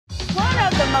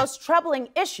of the most troubling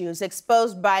issues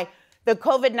exposed by the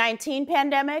COVID-19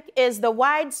 pandemic is the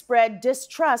widespread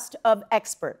distrust of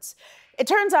experts. It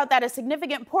turns out that a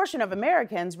significant portion of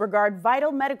Americans regard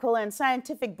vital medical and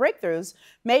scientific breakthroughs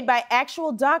made by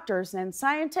actual doctors and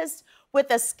scientists with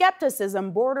a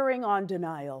skepticism bordering on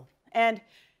denial. And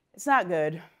it's not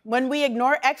good. When we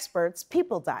ignore experts,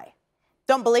 people die.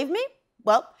 Don't believe me?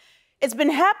 Well, it's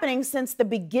been happening since the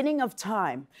beginning of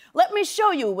time. Let me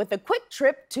show you with a quick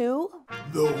trip to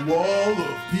the wall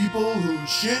of people whose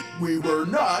shit we were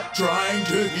not trying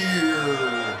to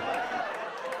hear.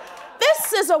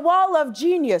 This is a wall of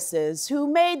geniuses who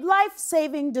made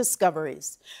life-saving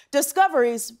discoveries.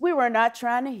 Discoveries we were not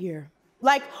trying to hear.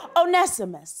 Like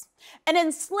Onesimus, an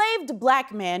enslaved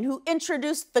black man who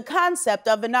introduced the concept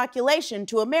of inoculation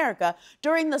to America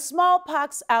during the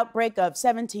smallpox outbreak of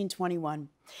 1721.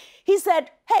 He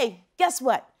said, hey, guess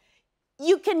what?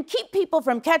 You can keep people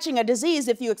from catching a disease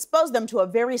if you expose them to a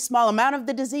very small amount of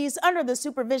the disease under the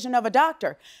supervision of a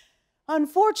doctor.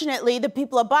 Unfortunately, the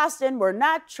people of Boston were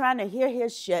not trying to hear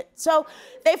his shit. So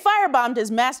they firebombed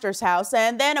his master's house,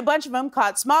 and then a bunch of them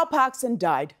caught smallpox and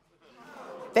died.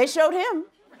 They showed him.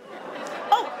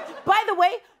 Oh, by the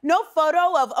way, no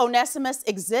photo of Onesimus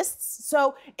exists,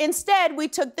 so instead we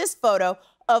took this photo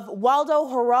of Waldo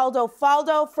Geraldo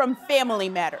Faldo from Family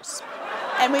Matters,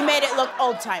 and we made it look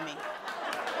old-timey.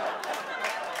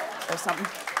 There's something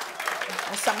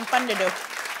fun to do.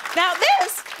 Now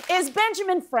this is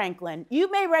Benjamin Franklin.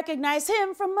 You may recognize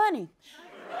him from Money.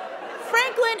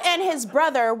 Franklin and his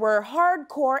brother were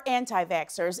hardcore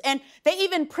anti-vaxxers, and they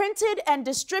even printed and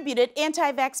distributed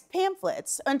anti-vax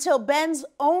pamphlets until Ben's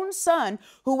own son,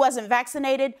 who wasn't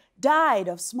vaccinated, died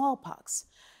of smallpox.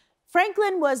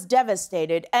 Franklin was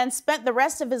devastated and spent the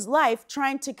rest of his life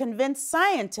trying to convince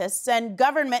scientists and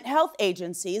government health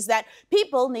agencies that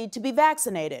people need to be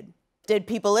vaccinated. Did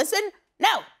people listen?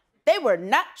 No, they were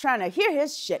not trying to hear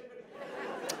his shit.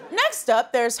 Next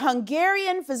up, there's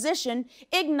Hungarian physician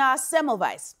Ignaz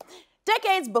Semmelweis.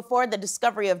 Decades before the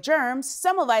discovery of germs,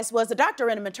 Semmelweis was a doctor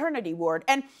in a maternity ward,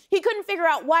 and he couldn't figure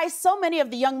out why so many of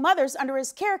the young mothers under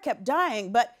his care kept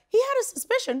dying, but he had a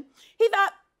suspicion. He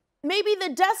thought maybe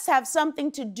the deaths have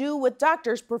something to do with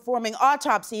doctors performing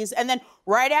autopsies and then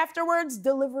right afterwards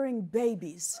delivering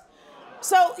babies.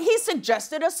 So he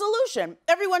suggested a solution.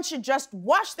 Everyone should just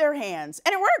wash their hands,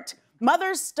 and it worked.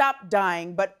 Mothers stopped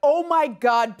dying, but oh my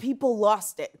God, people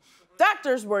lost it.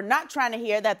 Doctors were not trying to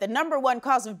hear that the #1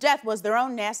 cause of death was their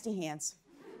own nasty hands.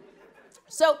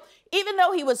 So even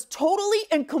though he was totally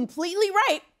and completely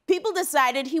right, people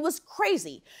decided he was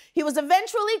crazy. He was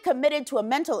eventually committed to a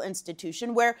mental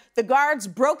institution where the guards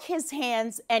broke his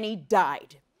hands and he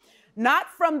died. Not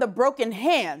from the broken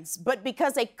hands, but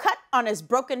because a cut on his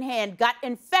broken hand got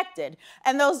infected,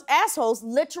 and those assholes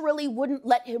literally wouldn't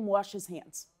let him wash his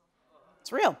hands.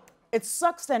 It's real. It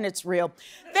sucks and it's real.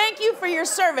 Thank you for your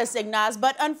service, Ignaz,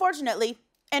 but unfortunately,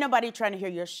 ain't nobody trying to hear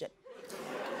your shit.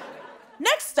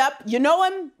 Next up, you know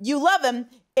him, you love him,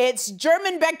 it's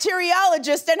German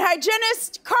bacteriologist and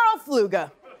hygienist Karl Fluge.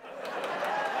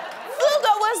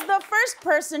 Fluge was the first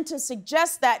person to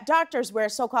suggest that doctors wear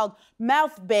so-called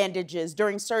mouth bandages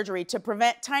during surgery to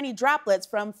prevent tiny droplets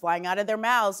from flying out of their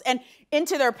mouths and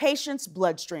into their patients'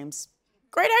 bloodstreams.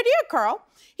 Great idea, Karl.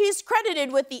 He's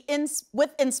credited with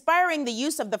inspiring the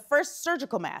use of the first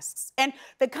surgical masks and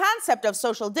the concept of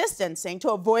social distancing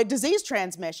to avoid disease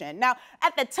transmission. Now,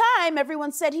 at the time,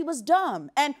 everyone said he was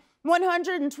dumb, and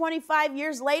 125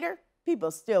 years later,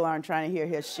 people still aren't trying to hear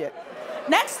his shit.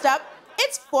 Next up,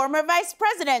 it's former Vice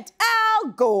President Al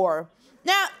Gore.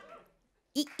 Now,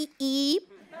 beep, beep,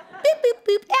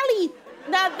 beep, Ellie.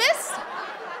 Now this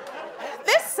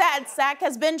sad sack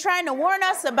has been trying to warn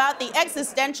us about the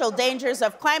existential dangers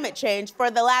of climate change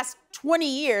for the last 20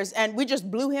 years, and we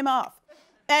just blew him off.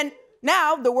 And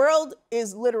now the world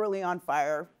is literally on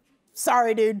fire.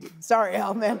 Sorry, dude. Sorry,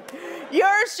 Al, man.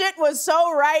 Your shit was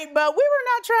so right, but we were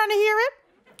not trying to hear it.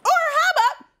 Or how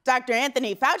about Dr.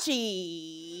 Anthony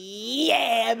Fauci?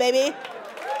 Yeah, baby.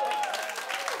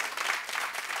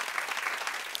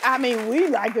 I mean, we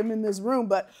like him in this room,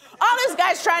 but all this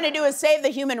guy's trying to do is save the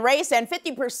human race, and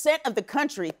 50% of the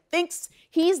country thinks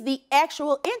he's the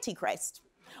actual Antichrist.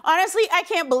 Honestly, I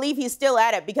can't believe he's still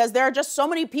at it because there are just so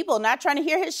many people not trying to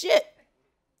hear his shit.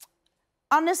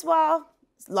 On this wall,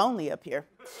 it's lonely up here.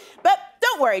 But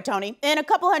don't worry, Tony. In a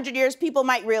couple hundred years, people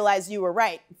might realize you were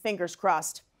right. Fingers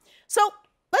crossed. So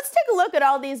let's take a look at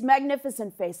all these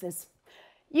magnificent faces.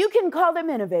 You can call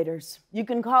them innovators. You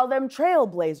can call them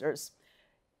trailblazers.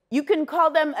 You can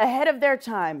call them ahead of their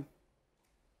time.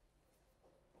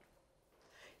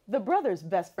 The brother's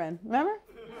best friend, remember?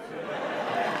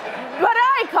 But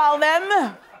I I call them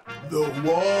the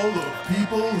wall of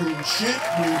people whose shit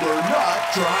we were not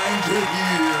trying to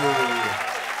hear.